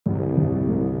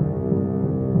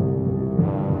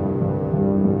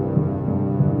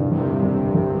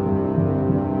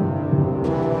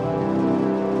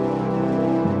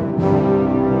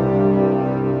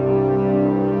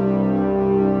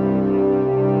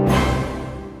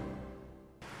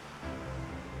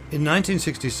In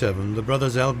 1967, the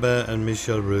brothers Albert and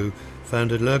Michel Roux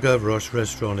founded Le Gavroche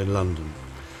restaurant in London,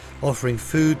 offering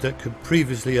food that could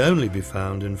previously only be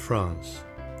found in France.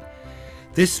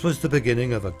 This was the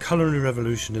beginning of a culinary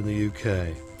revolution in the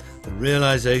UK. The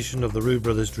realization of the Roux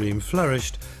brothers' dream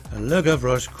flourished, and Le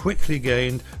Gavroche quickly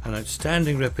gained an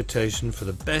outstanding reputation for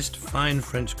the best fine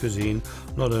French cuisine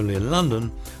not only in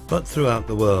London, but throughout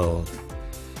the world.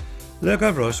 Le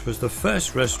Gavroche was the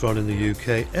first restaurant in the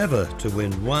UK ever to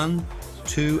win 1,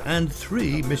 2 and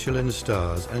 3 Michelin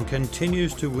stars, and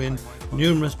continues to win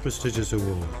numerous prestigious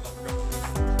awards.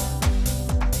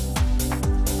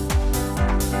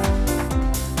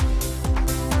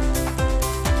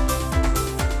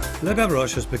 Le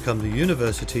Gavroche has become the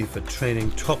university for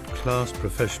training top-class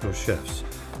professional chefs,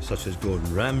 such as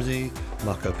Gordon Ramsay,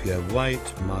 Marco Pierre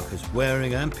White, Marcus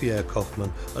Waring and Pierre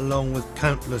Kochman, along with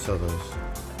countless others.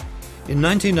 In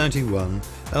 1991,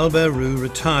 Albert Roux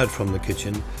retired from the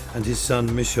kitchen, and his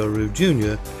son Michel Roux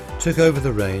Jr. took over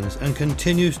the reins and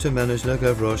continues to manage Le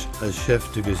Gavroche as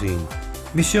chef de cuisine.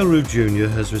 Michel Roux Jr.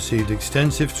 has received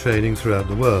extensive training throughout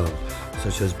the world,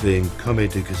 such as being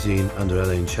commis de cuisine under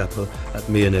Alain Chapel at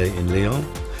Mionnay in Lyon,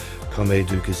 commis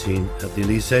de cuisine at the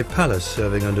Élysée Palace,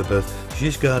 serving under both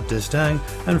Giscard d'Estaing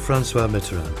and François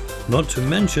Mitterrand, not to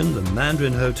mention the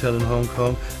Mandarin Hotel in Hong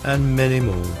Kong and many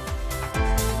more.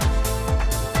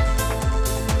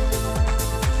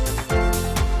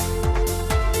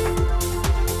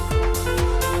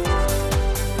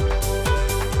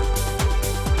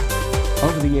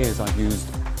 Over the years, I've used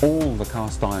all the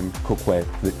cast iron cookware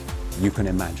that you can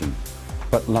imagine,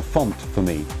 but Lafont for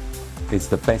me is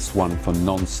the best one for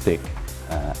non-stick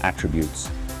attributes.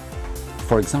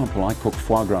 For example, I cook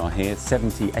foie gras here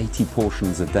 70-80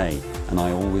 portions a day, and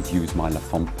I always use my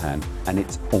Lafont pan, and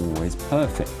it's always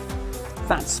perfect.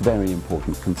 That's very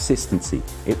important, consistency.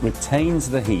 It retains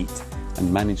the heat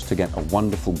and manages to get a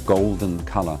wonderful golden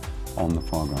colour on the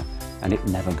foie gras, and it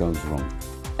never goes wrong.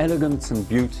 Elegance and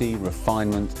beauty,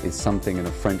 refinement is something in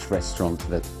a French restaurant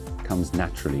that comes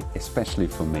naturally, especially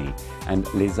for me. And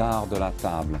les arts de la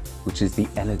table, which is the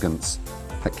elegance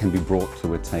that can be brought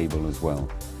to a table as well.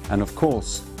 And of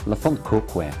course, Lafont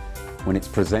Cookware, when it's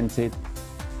presented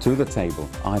to the table,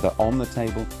 either on the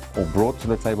table or brought to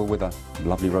the table with a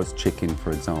lovely roast chicken,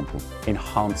 for example,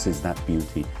 enhances that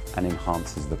beauty and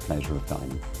enhances the pleasure of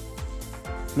dining.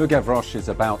 Le Gavroche is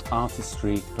about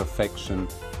artistry, perfection,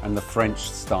 and the French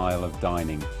style of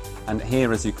dining. And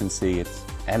here, as you can see, it's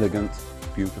elegant,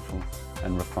 beautiful,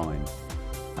 and refined.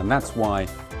 And that's why,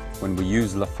 when we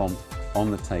use Lafont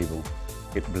on the table,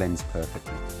 it blends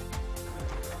perfectly.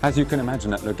 As you can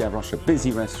imagine, at Le Gavroche, a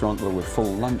busy restaurant where we're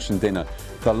full lunch and dinner,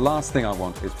 the last thing I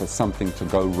want is for something to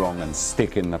go wrong and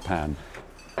stick in the pan.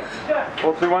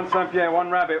 Also 1 Saint-Pierre, 1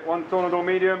 rabbit, 1 tournesol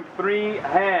medium, 3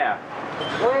 hare.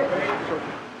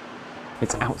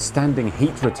 Its outstanding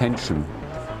heat retention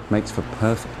makes for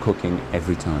perfect cooking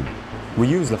every time. We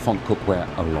use Lafont Cookware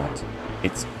a lot.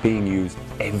 It's being used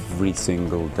every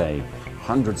single day,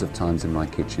 hundreds of times in my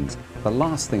kitchens. The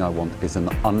last thing I want is an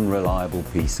unreliable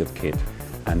piece of kit,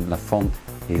 and Lafont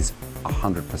is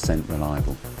 100%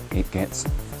 reliable. It gets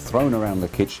thrown around the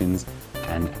kitchens,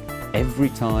 and every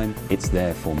time it's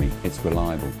there for me. It's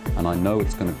reliable, and I know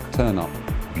it's going to turn up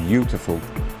beautiful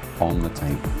on the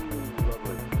table.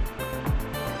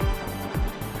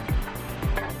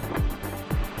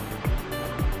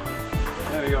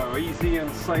 There we go, easy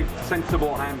and safe,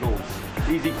 sensible handles.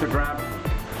 Easy to grab,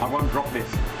 I won't drop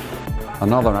this.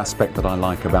 Another aspect that I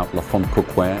like about Lafont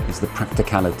Cookware is the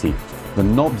practicality. The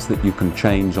knobs that you can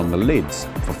change on the lids.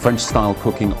 For French style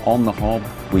cooking on the hob,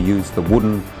 we use the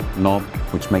wooden knob,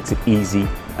 which makes it easy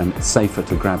and safer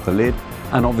to grab the lid.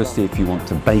 And obviously if you want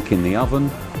to bake in the oven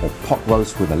or pot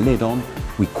roast with a lid on,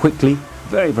 we quickly,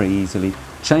 very, very easily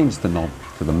change the knob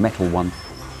to the metal one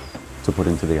to put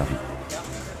into the oven.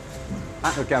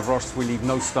 At the Gavroche, we leave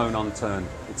no stone unturned.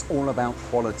 It's all about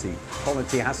quality.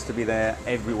 Quality has to be there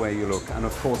everywhere you look. And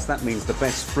of course, that means the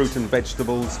best fruit and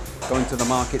vegetables, going to the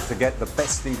market to get the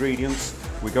best ingredients.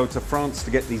 We go to France to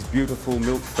get these beautiful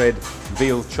milk-fed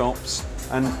veal chops.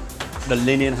 And the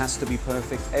linen has to be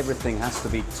perfect. Everything has to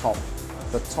be top,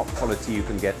 the top quality you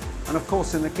can get. And of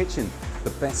course, in the kitchen, the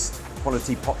best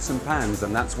quality pots and pans.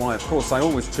 And that's why, of course, I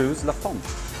always choose Lafont.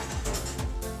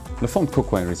 Lafont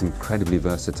Cookware is incredibly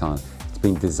versatile.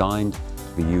 Been designed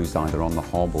to be used either on the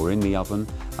hob or in the oven,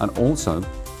 and also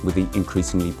with the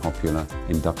increasingly popular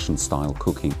induction style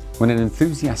cooking. When an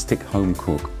enthusiastic home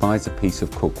cook buys a piece of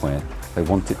cookware, they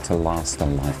want it to last a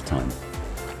lifetime.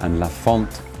 And Lafont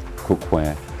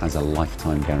Cookware has a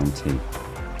lifetime guarantee.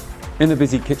 In the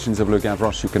busy kitchens of Le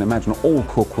Gavroche, you can imagine all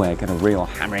cookware get a real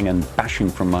hammering and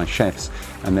bashing from my chefs,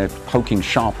 and they're poking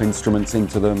sharp instruments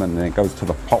into them, and then it goes to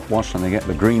the pot wash and they get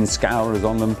the green scourers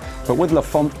on them. But with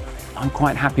Lafont, I'm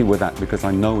quite happy with that because I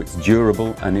know it's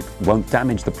durable and it won't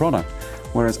damage the product.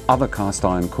 Whereas other cast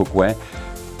iron cookware,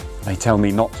 they tell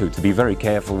me not to be very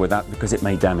careful with that because it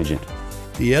may damage it.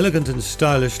 The elegant and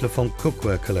stylish Lafont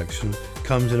Cookware collection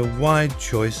comes in a wide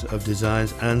choice of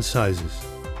designs and sizes.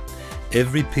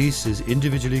 Every piece is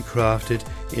individually crafted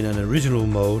in an original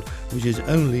mould which is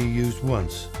only used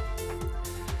once.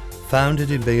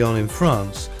 Founded in Bayonne in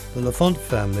France, the Lafont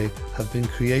family have been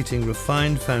creating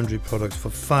refined foundry products for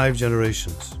 5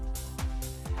 generations.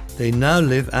 They now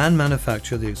live and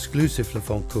manufacture the exclusive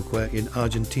Lafont cookware in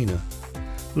Argentina.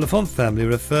 The Lafont family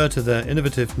refer to their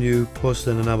innovative new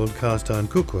porcelain enamelled cast iron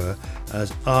cookware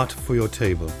as art for your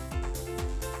table.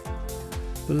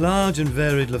 The large and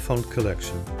varied Lafont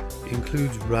collection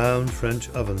includes round French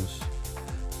ovens,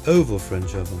 oval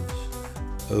French ovens,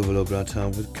 oval au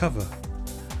gratin with cover,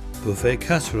 buffet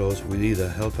casseroles with either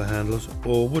helper handles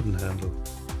or wooden handle,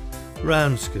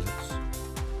 round skillets,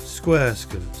 square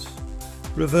skillets,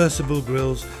 reversible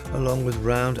grills along with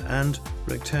round and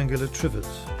rectangular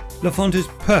trivets. Lafont is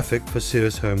perfect for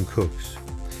serious home cooks.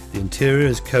 The interior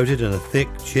is coated in a thick,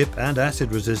 chip and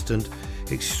acid resistant,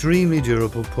 extremely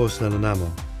durable porcelain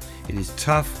enamel. It is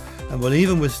tough and will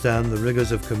even withstand the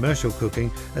rigours of commercial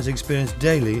cooking as experienced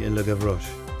daily in Le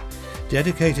Gavroche.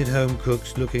 Dedicated home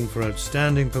cooks looking for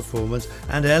outstanding performance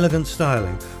and elegant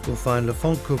styling will find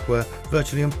Lafont cookware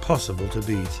virtually impossible to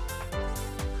beat.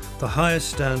 The highest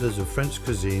standards of French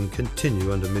cuisine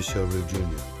continue under Michel Roux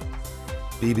Jr.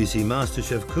 BBC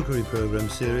MasterChef cookery programme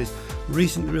series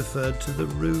recently referred to the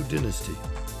Roux dynasty.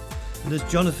 And as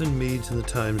Jonathan Meades in The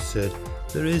Times said,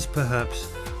 there is perhaps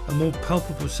a more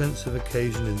palpable sense of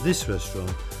occasion in this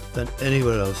restaurant than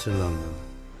anywhere else in London.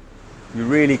 You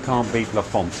really can't beat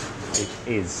Lafont. It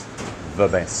is the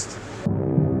best.